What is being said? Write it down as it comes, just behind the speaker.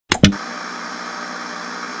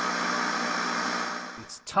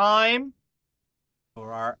time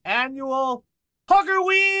for our annual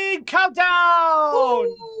Hookerween countdown.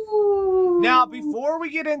 Ooh. Now, before we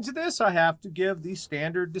get into this, I have to give the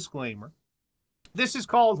standard disclaimer. This is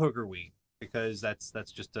called Hookerween because that's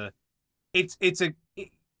just a it's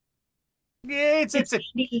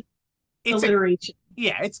alliteration.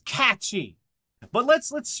 It's catchy. But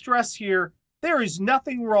let's stress here, there is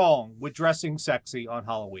nothing wrong with dressing sexy on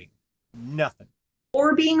Halloween. Nothing.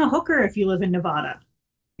 Or being a hooker if you live in Nevada.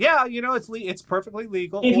 Yeah, you know, it's perfectly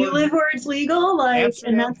legal. If you live where it's legal, like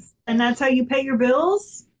Amsterdam. and that's how you pay your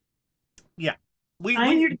bills. Yeah.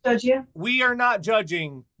 I'm here to judge you. We are not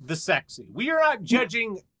judging the sexy. We are not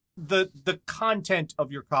judging the content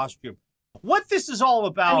of your costume. What this is all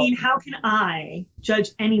about. I mean, how can I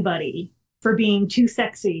judge anybody for being too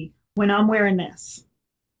sexy when I'm wearing this?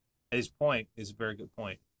 His point is a very good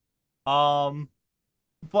point.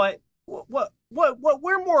 But what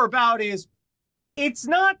we're more about is it's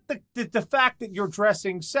not the fact that you're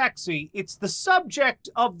dressing sexy, it's the subject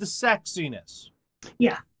of the sexiness.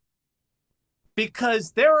 Yeah.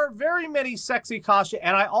 Because there are very many sexy costumes,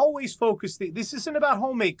 and I always focus this isn't about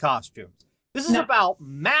homemade costumes. This is about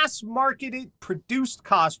mass-marketed, produced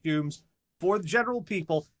costumes for the general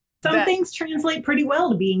people. Some things translate pretty well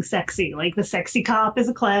to being sexy, like the sexy cop is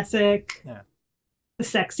a classic. Yeah. The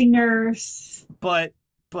sexy nurse. But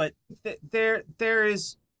there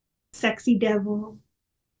is sexy devil.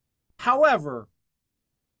 However,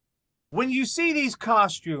 when you see these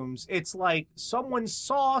costumes, it's like someone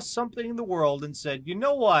saw something in the world and said, you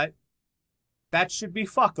know what? That should be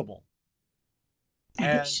fuckable.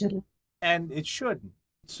 And it shouldn't. And it shouldn't.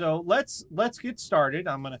 So let's get started.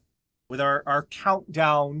 I'm gonna with our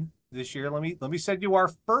countdown this year. Let me send you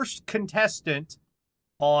our first contestant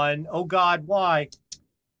on Oh God, Why?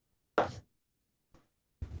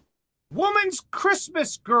 Woman's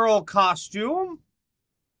Christmas girl costume.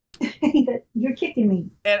 You're kicking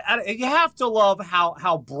me. And you have to love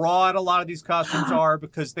how broad a lot of these costumes are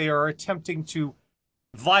because they are attempting to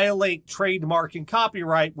violate trademark and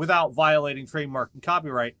copyright without violating trademark and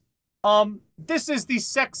copyright. This is the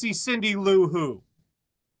sexy Cindy Lou Who.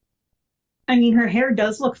 I mean, her hair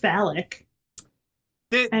does look phallic.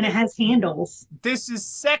 And it has handles. This is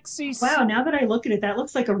sexy. Wow, now that I look at it, that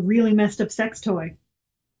looks like a really messed up sex toy.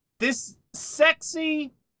 This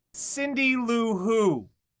sexy Cindy Lou Who.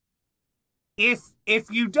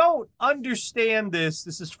 If you don't understand this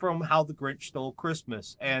is from How the Grinch Stole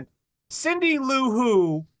Christmas. And Cindy Lou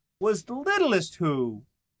Who was the littlest Who.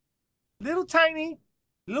 Little tiny,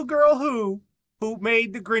 little girl who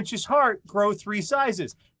made the Grinch's heart grow 3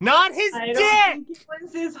 sizes. Not his dick! I don't think it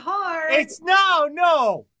was his heart. It's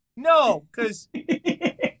no, because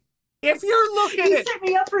if you're looking You set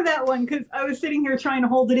me up for that one because I was sitting here trying to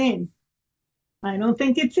hold it in. I don't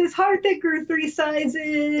think it's his heart that grew 3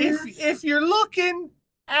 sizes. If you're looking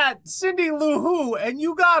at Cindy Lou Who and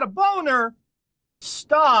you got a boner,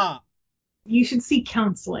 stop. You should seek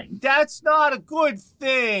counseling. That's not a good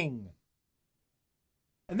thing.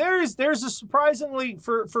 And there's a surprisingly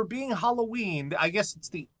for being Halloween, I guess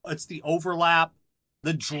it's the overlap,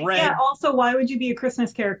 the dread. Yeah, also why would you be a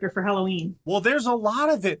Christmas character for Halloween? Well, there's a lot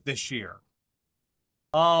of it this year.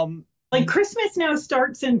 Like Christmas now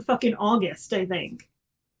starts in fucking August, I think.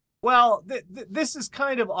 Well, this is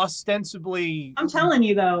kind of ostensibly. I'm telling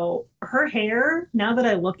you though, her hair, now that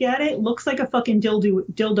I look at it, looks like a fucking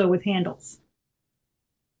dildo with handles.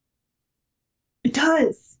 It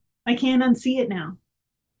does. I can't unsee it now.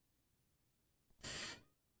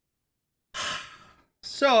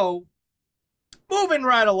 So, moving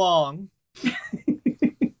right along. Do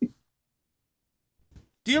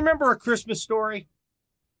you remember A Christmas Story?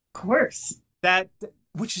 Of course.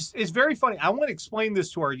 Which is very funny. I want to explain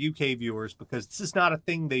this to our UK viewers because this is not a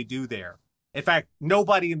thing they do there. In fact,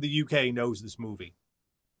 nobody in the UK knows this movie.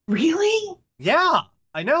 Really? Yeah,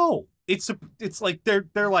 I know. It's like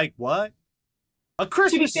they're like, what? A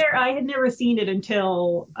Christmas. To be fair, I had never seen it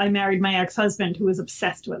until I married my ex-husband, who was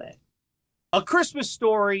obsessed with it. A Christmas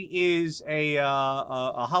Story is a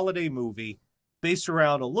holiday movie based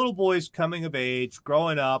around a little boy's coming of age,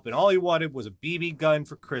 growing up, and all he wanted was a BB gun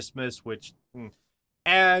for Christmas,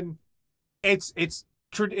 and it's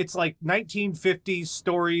like 1950s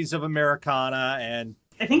stories of Americana, and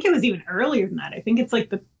I think it was even earlier than that. I think it's like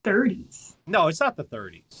the 30s. No, it's not the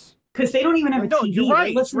 30s. Because they don't even have a TV. You're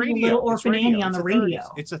right. Listen to Little Orphan Annie on the radio.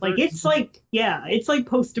 It's it's like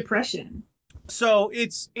post-depression. So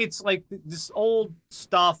it's like this old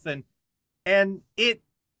stuff, and it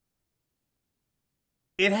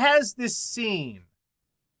has this scene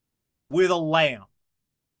with a lamp,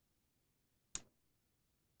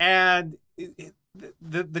 and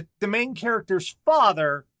the main character's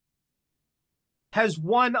father has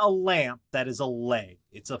won a lamp that is a leg.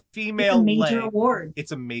 It's a female It's a major leg. award.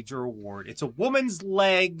 It's a major award. It's a woman's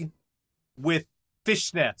leg with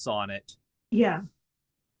fishnets on it. Yeah.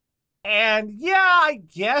 And yeah, I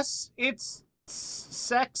guess it's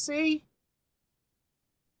sexy.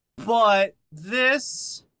 But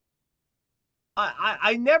this,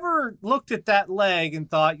 I never looked at that leg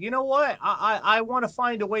and thought, you know what? I want to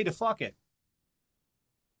find a way to fuck it.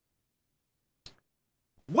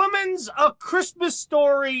 Woman's A Christmas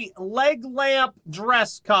Story leg lamp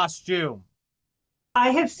dress costume.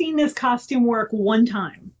 I have seen this costume work one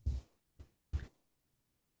time.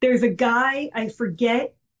 There's a guy, I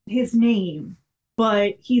forget his name,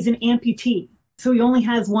 but he's an amputee, so he only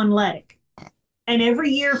has one leg. And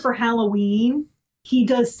every year for Halloween, he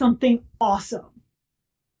does something awesome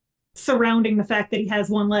surrounding the fact that he has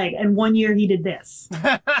one leg. And one year he did this.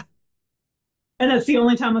 And that's the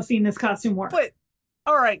only time I've seen this costume work. But,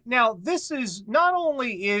 all right, now this is, not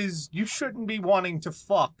only is you shouldn't be wanting to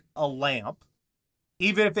fuck a lamp,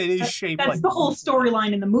 even if it is shaped like... That's the whole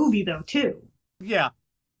storyline in the movie, though, too. Yeah.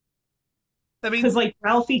 I mean... Because, like,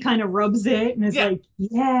 Ralphie kind of rubs it and is like,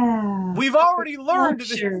 yeah. We've already learned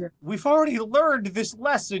this. We've already learned this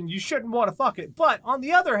lesson. You shouldn't want to fuck it. But, on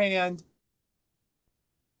the other hand,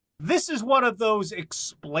 this is one of those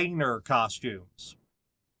explainer costumes.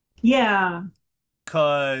 Yeah.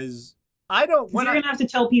 Because... I don't... You're going to have to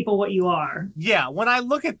tell people what you are. Yeah, when I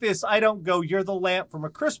look at this, I don't go, you're the lamp from A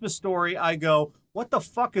Christmas Story. I go, what the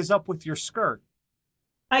fuck is up with your skirt?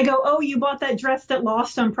 I go, oh, you bought that dress that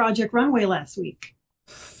lost on Project Runway last week.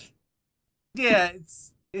 Yeah,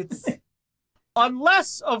 it's...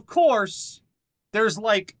 Unless, of course, there's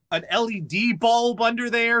like an LED bulb under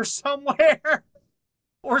there somewhere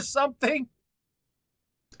or something.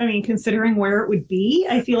 I mean, considering where it would be,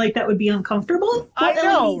 I feel like that would be uncomfortable. I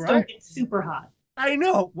know, LEDs right? don't get super hot. I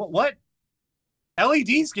know. What?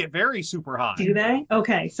 LEDs get very super hot. Do they?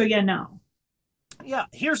 Okay, so yeah, no. Yeah,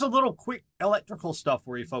 here's a little quick electrical stuff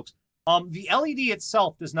for you folks. The LED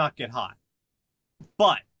itself does not get hot,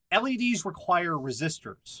 but LEDs require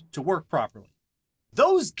resistors to work properly.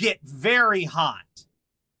 Those get very hot,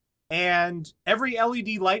 and every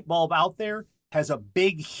LED light bulb out there has a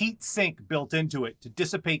big heat sink built into it to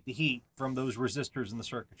dissipate the heat from those resistors in the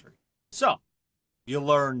circuitry. So, you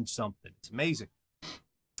learned something. It's amazing.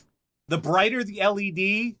 The brighter the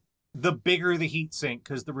LED, the bigger the heat sink,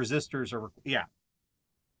 because the resistors are, yeah.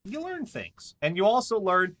 You learn things. And you also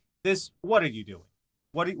learn this, what are you doing?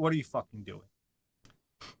 What are you fucking doing?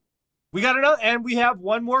 We got another, and we have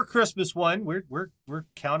one more Christmas one. We're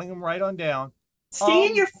counting them right on down. Stay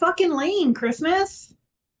in your fucking lane, Christmas.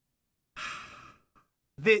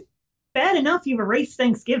 Bad enough you've erased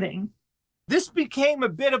Thanksgiving. This became a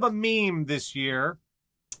bit of a meme this year.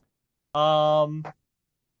 So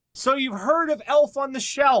you've heard of Elf on the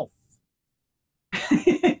Shelf.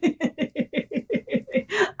 I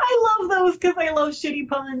love those because I love shitty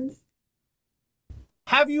puns.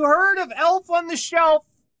 Have you heard of Elf on the Shelf?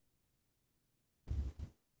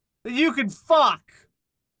 That you can fuck.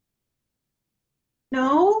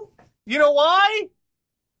 No. You know why?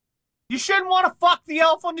 You shouldn't want to fuck the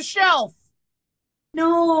elf on the shelf.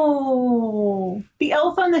 No. The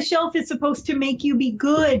elf on the shelf is supposed to make you be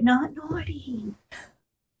good, not naughty.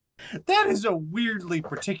 That is a weirdly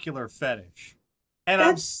particular fetish. And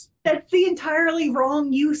that's the entirely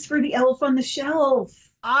wrong use for the elf on the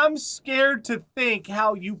shelf. I'm scared to think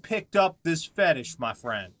how you picked up this fetish, my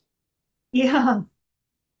friend. Yeah.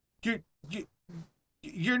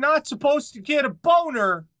 You're not supposed to get a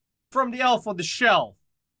boner from the elf on the shelf.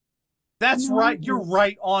 That's no. Right. You're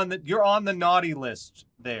right on you're on the naughty list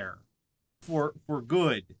there for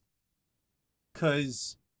good.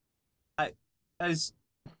 Cause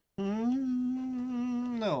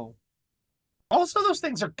no. Also, those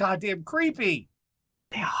things are goddamn creepy.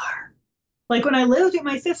 They are. Like when I lived with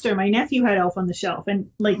my sister, my nephew had Elf on the Shelf,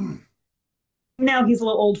 and like now he's a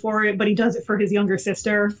little old for it, but he does it for his younger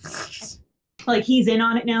sister. Like he's in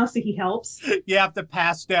on it now, so he helps. You have to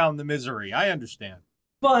pass down the misery. I understand.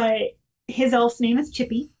 But his elf's name is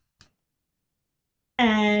Chippy.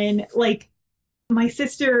 And like my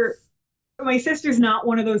sister's not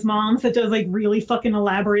one of those moms that does like really fucking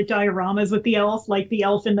elaborate dioramas with the elf, like the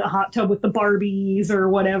elf in the hot tub with the Barbies or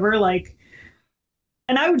whatever. Like,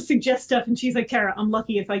 and I would suggest stuff, and she's like, Tara, I'm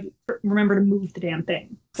lucky if I remember to move the damn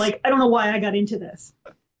thing. Like, I don't know why I got into this.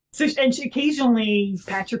 So, and occasionally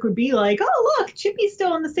Patrick would be like, oh, look, Chippy's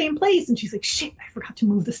still in the same place. And she's like, shit, I forgot to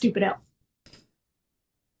move the stupid elf.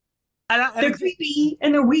 They're creepy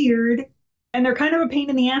and they're weird and they're kind of a pain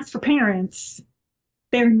in the ass for parents.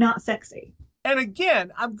 They're not sexy. And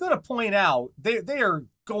again, I'm going to point out they are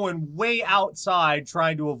going way outside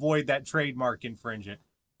trying to avoid that trademark infringement.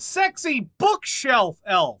 Sexy bookshelf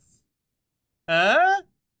elf.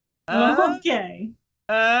 Okay.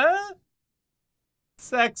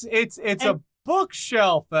 Sex. It's a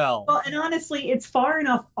bookshelf elf. Well, and honestly, it's far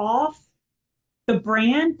enough off the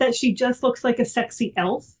brand that she just looks like a sexy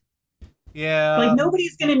elf. Yeah. Like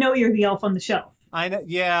nobody's gonna know you're the elf on the shelf. I know.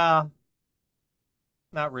 Yeah.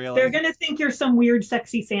 Not really. They're gonna think you're some weird,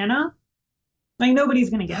 sexy Santa. Like nobody's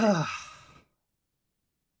gonna get it.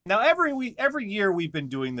 Now every year we've been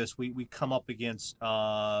doing this, we come up against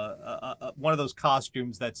one of those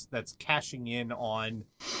costumes that's cashing in on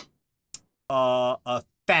a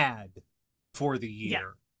fad for the year.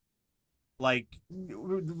 Yeah. Like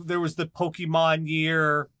there was the Pokemon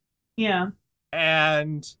year. Yeah.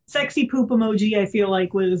 And sexy poop emoji, I feel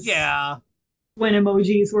like, was when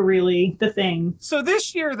emojis were really the thing. So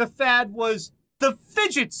this year the fad was the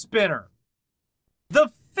fidget spinner. The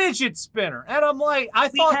fidget spinner. And I'm like,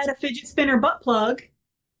 we had a fidget spinner butt plug.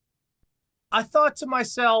 I thought to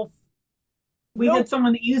myself, we had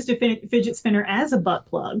someone that used a fidget spinner as a butt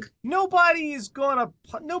plug. Nobody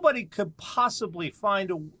could possibly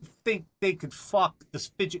think they could fuck this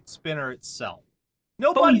fidget spinner itself.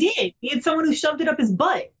 Nobody. But we did. We had someone who shoved it up his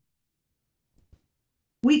butt.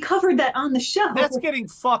 We covered that on the show. That's getting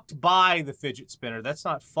fucked by the fidget spinner. That's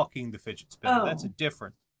not fucking the fidget spinner. That's a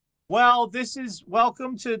different. Well, this is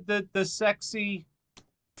welcome to the sexy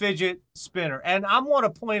fidget spinner. And I want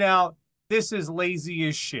to point out this is lazy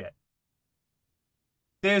as shit.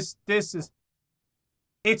 This is,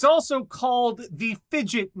 it's also called the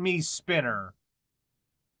fidget me spinner.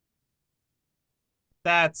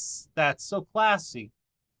 That's so classy.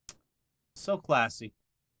 So classy.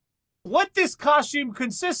 What this costume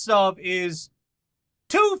consists of is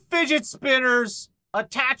 2 fidget spinners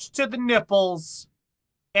attached to the nipples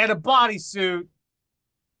and a bodysuit,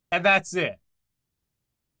 and that's it.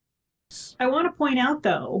 I want to point out,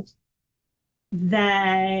 though,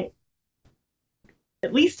 that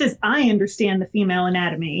at least as I understand the female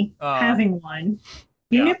anatomy, having one,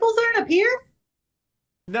 your nipples aren't up here?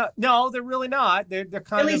 No, they're really not. They're kind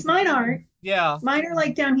of... At least mine aren't. Yeah. Mine are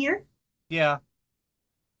like down here. Yeah.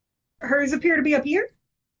 Hers appear to be up here.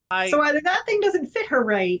 So either that thing doesn't fit her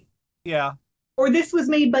right. Yeah. Or this was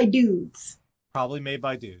made by dudes. Probably made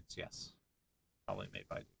by dudes, yes. Probably made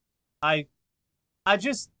by dudes. I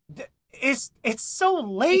just... It's so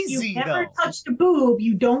lazy, though. If you've never touched a boob,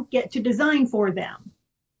 you don't get to design for them.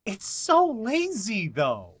 It's so lazy,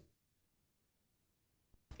 though.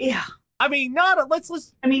 Yeah. I mean,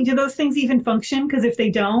 let's. I mean, do those things even function? Because if they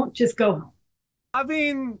don't, just go home. I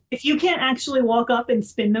mean, if you can't actually walk up and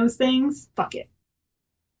spin those things, fuck it.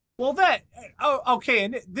 Well, okay,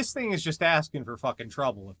 and this thing is just asking for fucking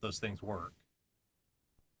trouble if those things work.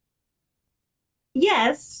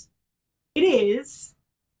 Yes, it is.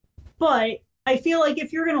 But I feel like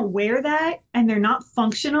if you're going to wear that and they're not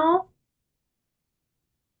functional,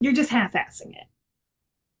 you're just half-assing it.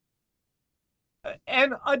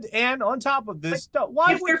 And on top of this,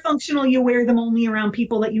 if they're functional, you wear them only around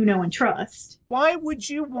people that you know and trust. Why would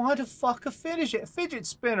you want to fuck a fidget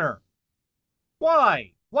spinner?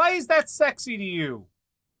 Why? Why is that sexy to you?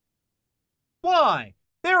 Why?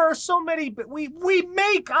 There are so many. We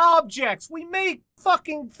make objects. We make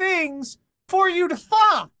fucking things for you to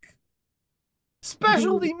fuck.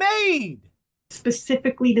 Specially made.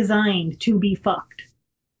 Specifically designed to be fucked.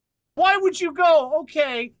 Why would you go,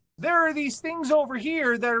 okay, there are these things over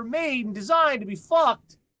here that are made and designed to be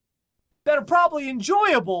fucked that are probably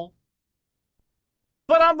enjoyable,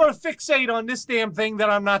 but I'm going to fixate on this damn thing that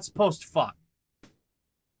I'm not supposed to fuck.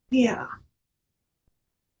 Yeah.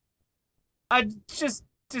 I just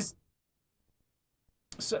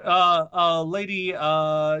Lady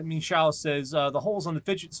Michelle says the holes on the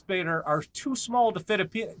fidget spinner are too small to fit a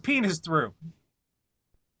penis through.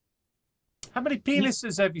 How many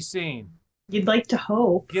penises have you seen? You'd like to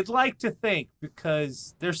hope. You'd like to think,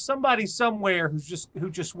 because there's somebody somewhere who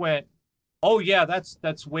just went, oh yeah,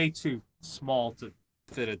 that's way too small to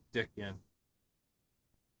fit a dick in.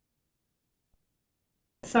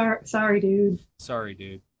 Sorry, dude. Sorry,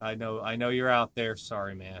 dude. I know you're out there.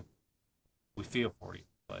 Sorry, man. We feel for you,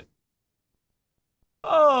 but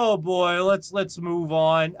oh boy, let's move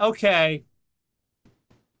on. Okay.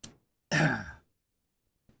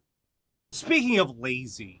 Speaking of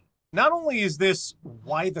lazy, not only is this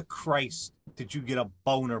why the Christ did you get a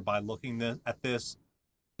boner by looking at this,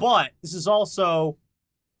 but this is also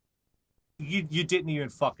you didn't even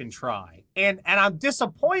fucking try. And I'm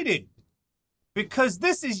disappointed because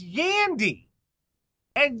this is Yandy.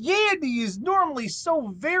 And Yandy is normally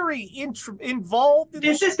so very involved in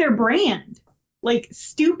This is their brand. Like,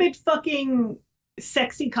 stupid fucking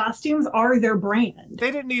sexy costumes are their brand.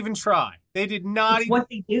 They didn't even try. They did not It's even. what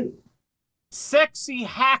they do. Sexy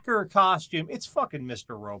hacker costume. It's fucking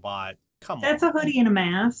Mr. Robot. Come on. That's a hoodie and a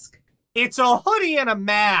mask. It's a hoodie and a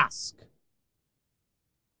mask.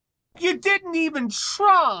 You didn't even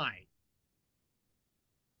try.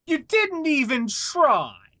 You didn't even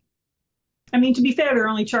try. I mean, to be fair, they're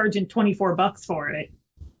only charging $24 for it.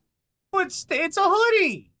 But it's a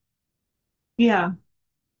hoodie. Yeah.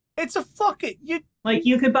 It's a fucking Like,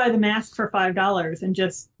 you could buy the mask for $5 and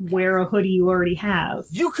just wear a hoodie you already have.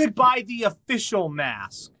 You could buy the official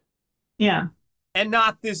mask. Yeah. And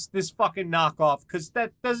not this fucking knockoff, because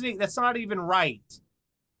that's not even right.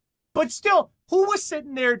 But still, who was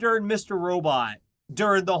sitting there during Mr. Robot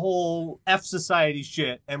during the whole F Society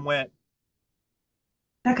shit and went,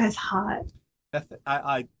 that guy's hot.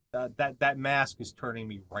 That mask is turning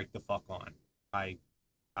me right the fuck on. I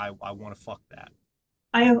want to fuck that.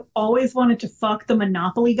 I have always wanted to fuck the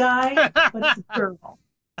Monopoly guy, but it's a girl.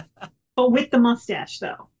 But with the mustache,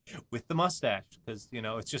 though. With the mustache, because,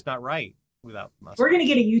 it's just not right without the mustache. We're going to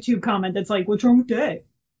get a YouTube comment that's like, what's wrong with that?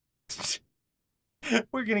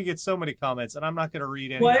 We're going to get so many comments, and I'm not going to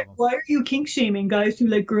read any why, of them. Why are you kink shaming guys who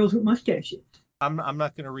like girls with mustaches? I'm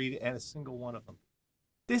not going to read a single one of them.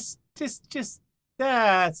 That's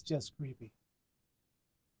just creepy.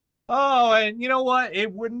 Oh, and you know what?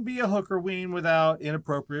 It wouldn't be a Hookerween without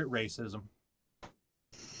inappropriate racism.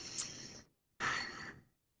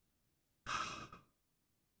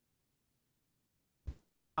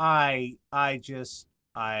 I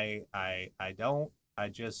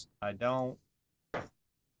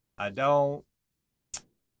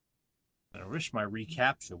wish my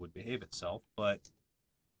reCAPTCHA would behave itself, but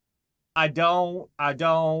I don't.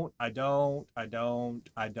 No.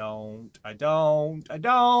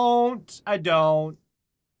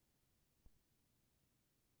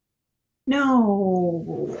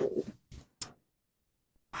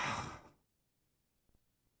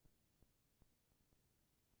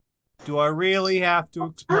 Do I really have to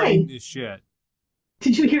explain this shit?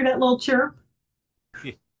 Did you hear that little chirp?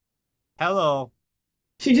 Yeah. Hello.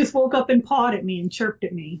 She just woke up and pawed at me and chirped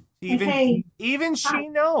at me. Even she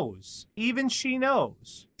knows. Even she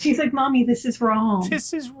knows. She's like, Mommy, this is wrong.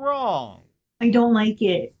 This is wrong. I don't like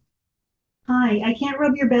it. Hi, I can't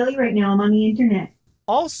rub your belly right now. I'm on the internet.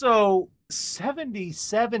 Also,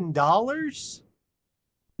 $77?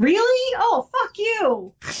 Really? Oh, fuck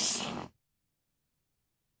you.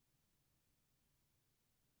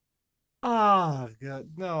 Oh, God.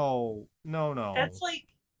 No. That's like,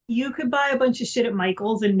 you could buy a bunch of shit at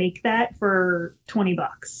Michael's and make that for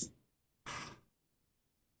 $20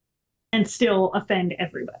 and still offend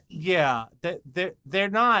everybody. Yeah, they're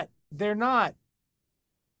not.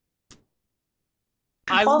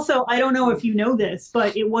 Also, I don't know if you know this,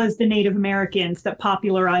 but it was the Native Americans that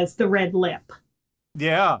popularized the red lip.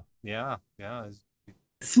 Yeah.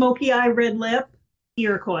 Smoky eye, red lip,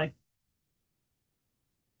 Iroquois.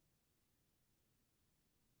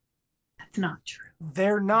 That's not true.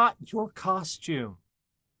 They're not your costume.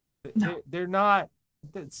 No. They're not.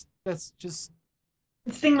 That's just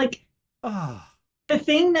The thing, like, the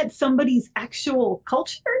thing that somebody's actual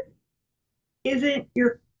culture isn't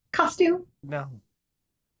your costume. no.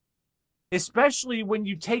 Especially when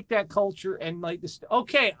you take that culture and like this.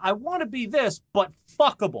 Okay, I want to be this, but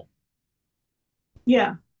fuckable.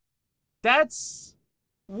 Yeah. That's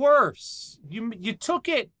worse. You took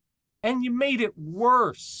it and you made it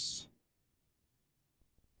worse.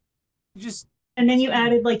 And then you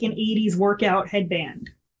added like an 80s workout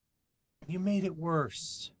headband. You made it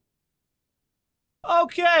worse.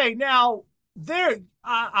 Okay, now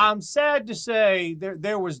I'm sad to say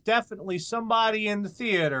there was definitely somebody in the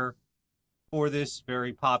theater for this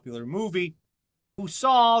very popular movie who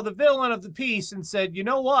saw the villain of the piece and said, you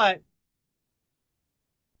know what?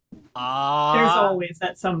 There's always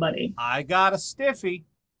that somebody. I got a stiffy.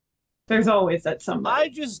 There's always that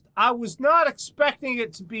somebody. I was not expecting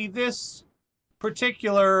it to be this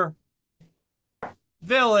particular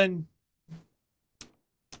villain.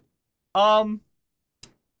 The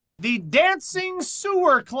dancing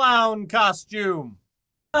sewer clown costume.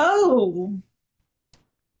 Oh.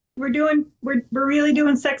 We're really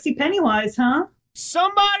doing sexy Pennywise, huh?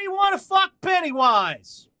 Somebody want to fuck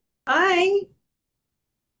Pennywise?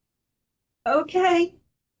 Okay.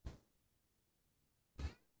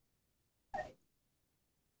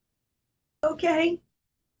 Okay.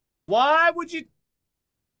 Why would you?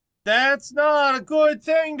 That's not a good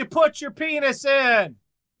thing to put your penis in.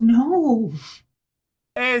 No.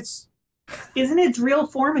 It's Isn't its real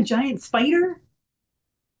form a giant spider?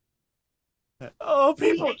 Oh,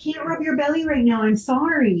 Hey, people. I can't rub your belly right now. I'm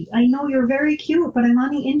sorry. I know you're very cute, but I'm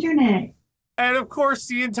on the internet. And of course,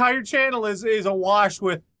 the entire channel is awash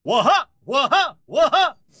with wah wah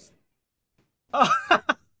wah.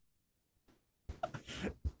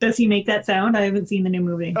 Does he make that sound? I haven't seen the new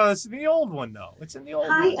movie. Oh, it's in the old one though. It's in the old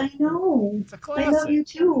Hi, one. I know. It's a I love classic. you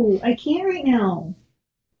too. I can't right now.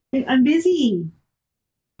 I'm busy.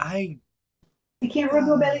 I I can't rub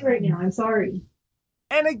your belly right now. I'm sorry.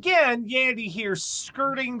 And again, Yandy here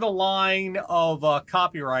skirting the line of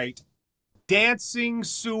copyright. Dancing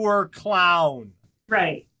sewer clown.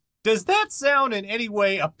 Right. Does that sound in any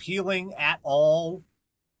way appealing at all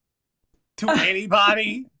to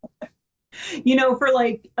anybody? You know, for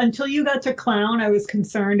like until you got to clown, I was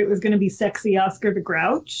concerned it was going to be sexy Oscar the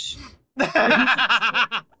Grouch.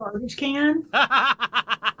 Garbage can.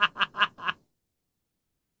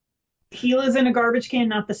 He lives in a garbage can,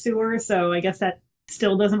 not the sewer, so I guess that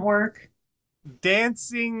still doesn't work.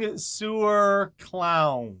 Dancing sewer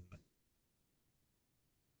clown.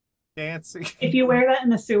 Dancing. If you wear that in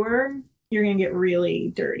the sewer, you're going to get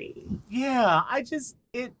really dirty. Yeah,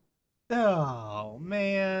 oh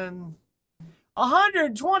man.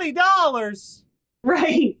 $120.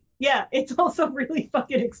 Right. Yeah, it's also really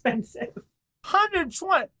fucking expensive.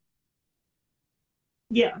 120.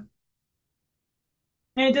 Yeah.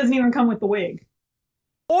 And it doesn't even come with the wig.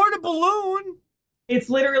 Or the balloon. It's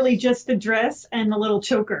literally just the dress and the little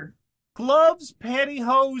choker. Gloves,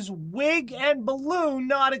 pantyhose, wig, and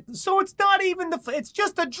balloon. So it's not even it's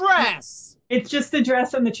just a dress. It's just the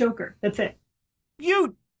dress and the choker. That's it.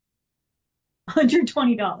 You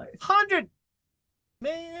 $120. 100,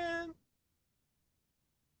 man.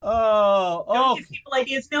 Oh, Don't give people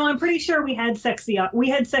ideas. No, I'm pretty sure we had sexy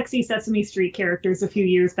Sesame Street characters a few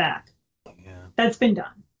years back. yeah. That's been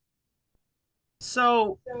done.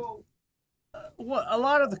 So a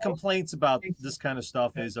lot of the complaints about this kind of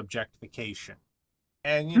stuff is objectification.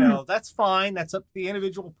 And, that's fine. That's up to the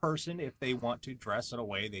individual person if they want to dress in a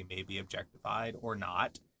way they may be objectified or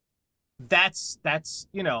not. That's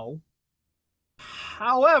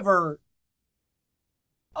However,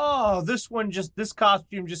 this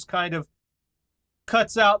costume just kind of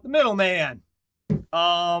cuts out the middleman.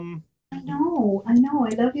 I know.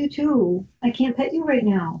 I love you too. I can't pet you right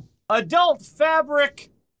now. Adult fabric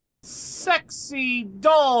sexy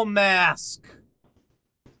doll mask.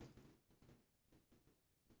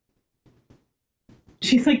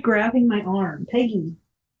 She's like grabbing my arm. Peggy.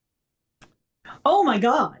 Oh my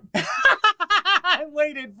God. I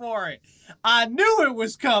waited for it. I knew it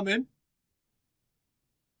was coming.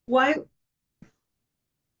 Why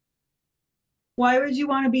would you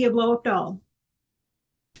want to be a blow-up doll?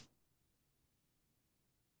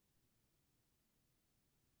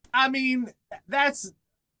 I mean, that's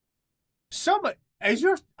so much.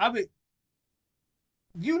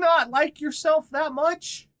 You not like yourself that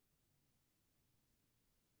much?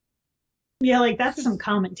 Yeah, like that's some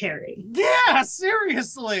commentary. Yeah,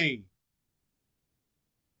 seriously.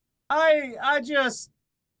 It's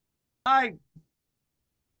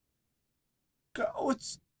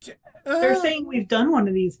They're saying we've done one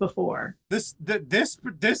of these before.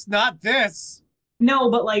 Not this. No,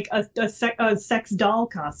 but like a sex doll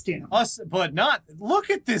costume. But not. Look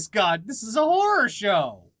at this, God. This is a horror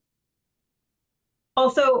show.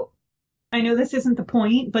 Also, I know this isn't the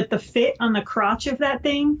point, but the fit on the crotch of that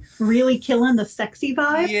thing really killing the sexy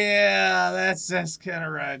vibe. Yeah, that's kind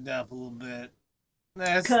of riding up a little bit.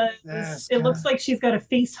 Because it looks like she's got a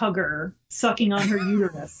face hugger sucking on her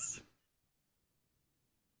uterus.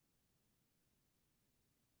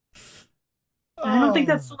 I don't think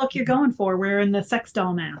that's the look you're going for, wearing the sex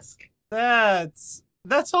doll mask. That's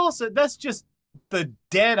just the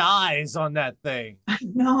dead eyes on that thing. I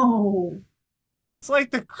know. It's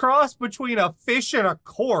like the cross between a fish and a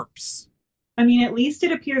corpse. I mean, at least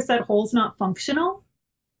it appears that hole's not functional.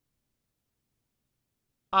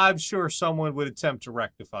 I'm sure someone would attempt to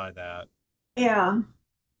rectify that. Yeah.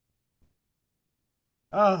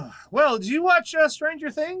 Well, did you watch Stranger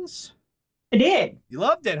Things? I did. You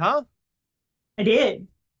loved it, huh? I did.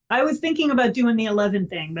 I was thinking about doing the 11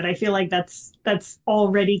 thing, but I feel like that's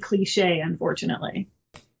already cliche, unfortunately.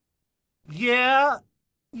 Yeah.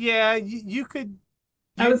 You could.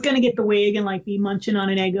 I was gonna get the wig and like be munching on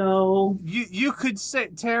an Eggo. You could say,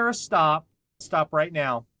 Tara, stop right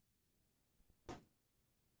now.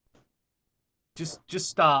 Just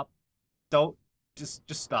stop. Don't just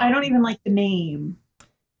stop. I don't even like the name.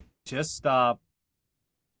 Just stop.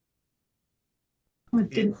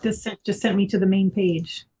 This just sent me to the main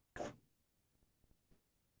page.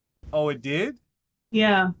 Oh, it did?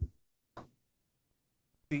 Yeah.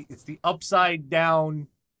 it's the upside down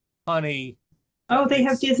honey. Oh, they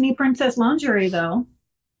have Disney princess lingerie though.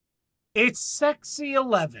 It's Sexy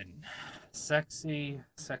 11. Sexy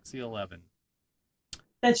 11.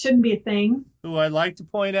 That shouldn't be a thing. Who I'd like to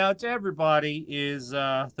point out to everybody is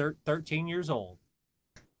 13 years old.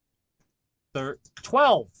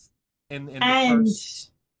 12 in the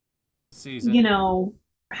first season. You know,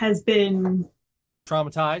 has been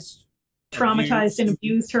traumatized and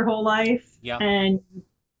abused her whole life. Yeah. And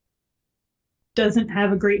doesn't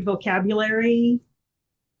have a great vocabulary.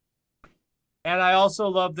 And I also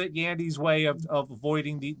love that Yandy's way of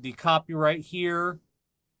avoiding the copyright here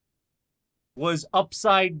was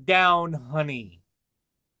upside down honey.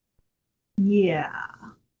 Yeah.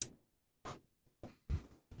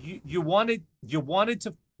 You wanted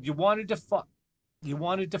to fuck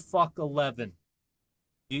 11.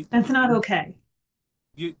 That's not okay.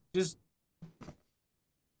 You just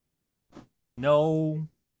no.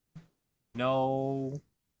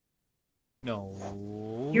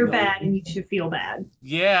 You're bad and you should feel bad.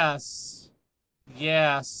 Yes.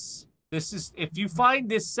 This is, if you find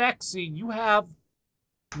this sexy, you have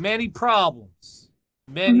many problems.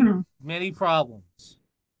 Many problems.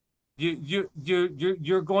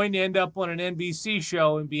 You're going to end up on an NBC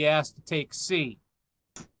show and be asked to take C.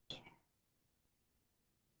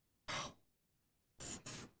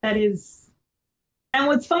 That is, and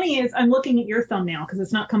what's funny is I'm looking at your thumbnail because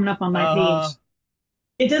it's not coming up on my page.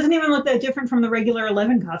 It doesn't even look that different from the regular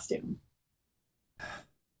 11 costume.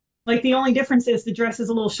 Like the only difference is the dress is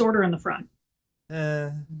a little shorter in the front.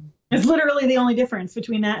 It's literally the only difference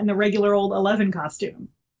between that and the regular old 11 costume.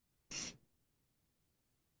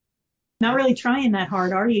 Not really trying that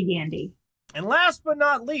hard, are you, Yandy? And last but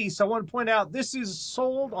not least, I want to point out this is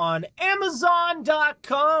sold on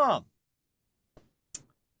Amazon.com.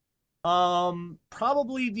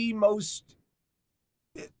 Probably the most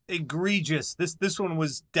egregious. This one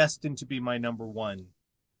was destined to be my #1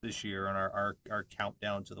 this year on our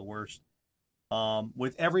countdown to the worst.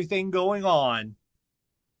 With everything going on,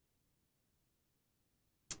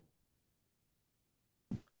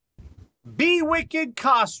 Be Wicked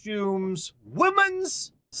Costumes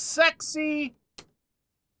Women's Sexy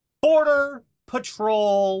Border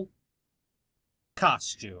Patrol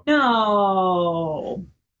costume. No.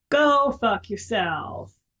 Go fuck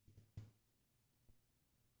yourself.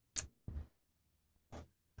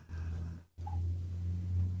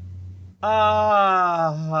 No.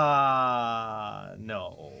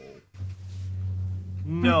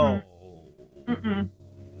 No. Mm-mm.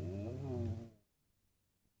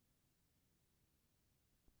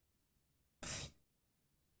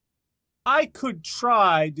 I could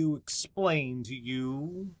try to explain to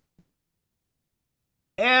you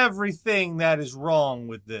everything that is wrong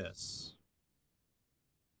with this.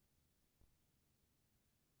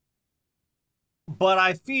 But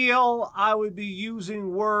I feel I would be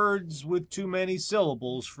using words with too many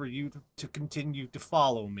syllables for you to continue to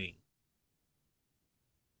follow me.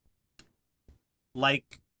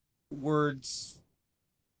 Like words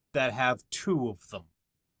that have 2 of them.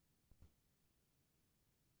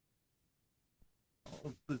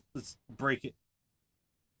 Let's break it.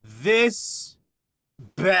 This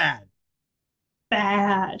bad.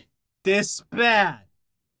 Bad. This bad.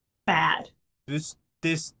 Bad. This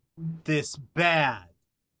bad.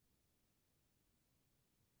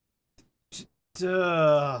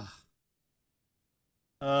 No.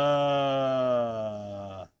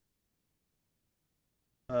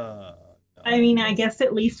 I mean, I guess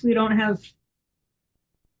at least we don't have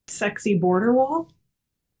sexy border wall.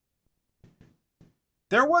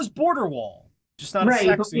 There was border wall, just not right, a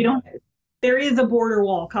sexy but we don't. There is a border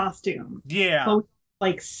wall costume. Yeah. But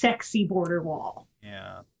like sexy border wall.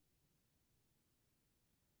 Yeah.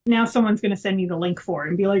 Now someone's going to send me the link for it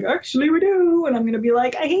and be like, actually we do. And I'm going to be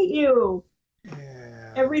like, I hate you.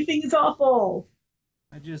 Yeah. Everything is awful.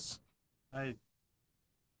 I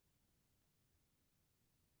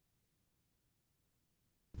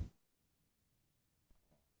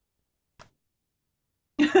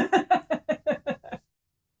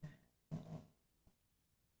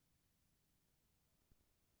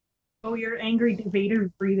Oh, your angry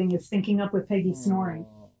debater breathing is syncing up with Peggy snoring.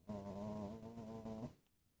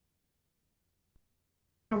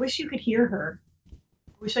 I wish you could hear her.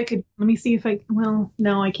 I wish I could. Let me see if I. Well,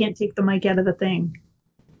 no, I can't take the mic out of the thing.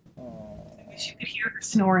 I wish you could hear her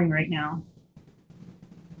snoring right now.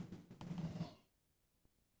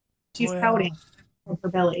 She's pouting on her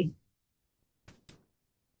belly.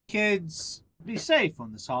 Kids, be safe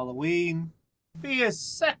on this Halloween. Be as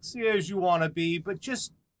sexy as you want to be, but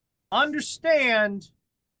just understand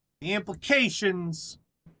the implications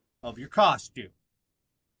of your costume.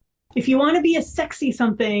 If you want to be a sexy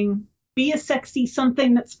something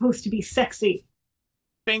that's supposed to be sexy.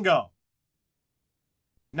 Bingo.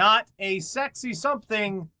 Not a sexy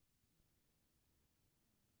something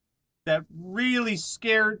that really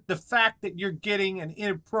scared. The fact that you're getting an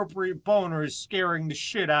inappropriate boner is scaring the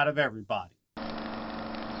shit out of everybody.